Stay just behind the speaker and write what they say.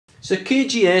It's a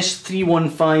KGS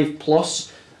 315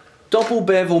 Plus double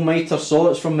bevel mitre saw.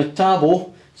 It's from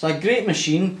Metabo. It's a great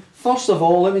machine. First of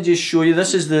all, let me just show you,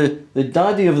 this is the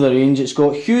daddy of the range. It's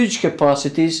got huge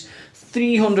capacities,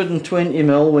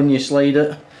 320mm when you slide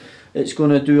it. It's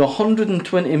going to do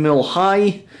 120mm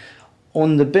high.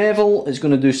 On the bevel, it's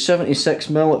going to do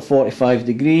 76mm at 45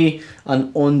 degree, and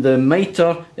on the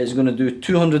mitre, it's going to do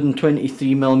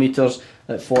 223mm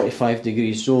at 45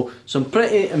 degrees. So some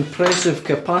pretty impressive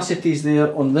capacities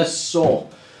there on this saw.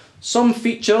 Some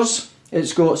features: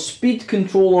 it's got speed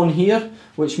control on here,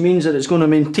 which means that it's going to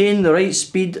maintain the right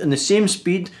speed and the same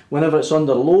speed whenever it's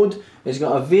under load. It's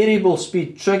got a variable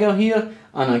speed trigger here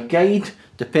and a guide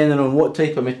depending on what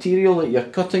type of material that you're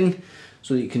cutting,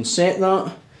 so that you can set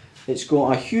that. It's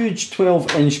got a huge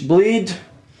 12-inch blade.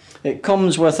 It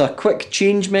comes with a quick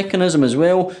change mechanism as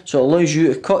well, so it allows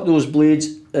you to cut those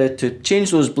blades, to change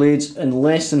those blades in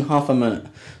less than half a minute.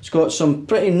 It's got some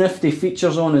pretty nifty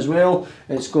features on as well.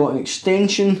 It's got an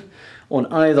extension on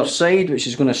either side, which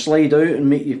is going to slide out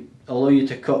and allow you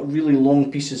to cut really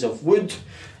long pieces of wood.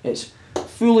 It's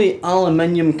fully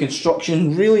aluminium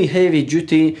construction, really heavy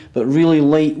duty but really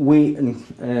lightweight, and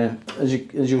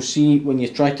as you'll see when you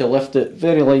try to lift it,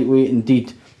 very lightweight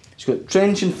indeed. It's got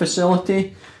trenching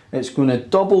facility. It's going to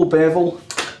double bevel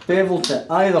to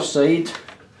either side,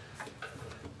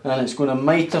 and it's going to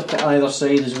mitre to either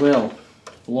side as well,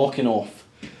 locking off.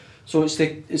 So it's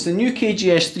the new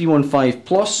KGS 315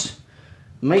 Plus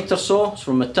mitre saw. It's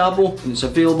from Metabo and it's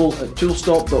available at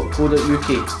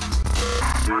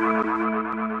toolstop.co.uk.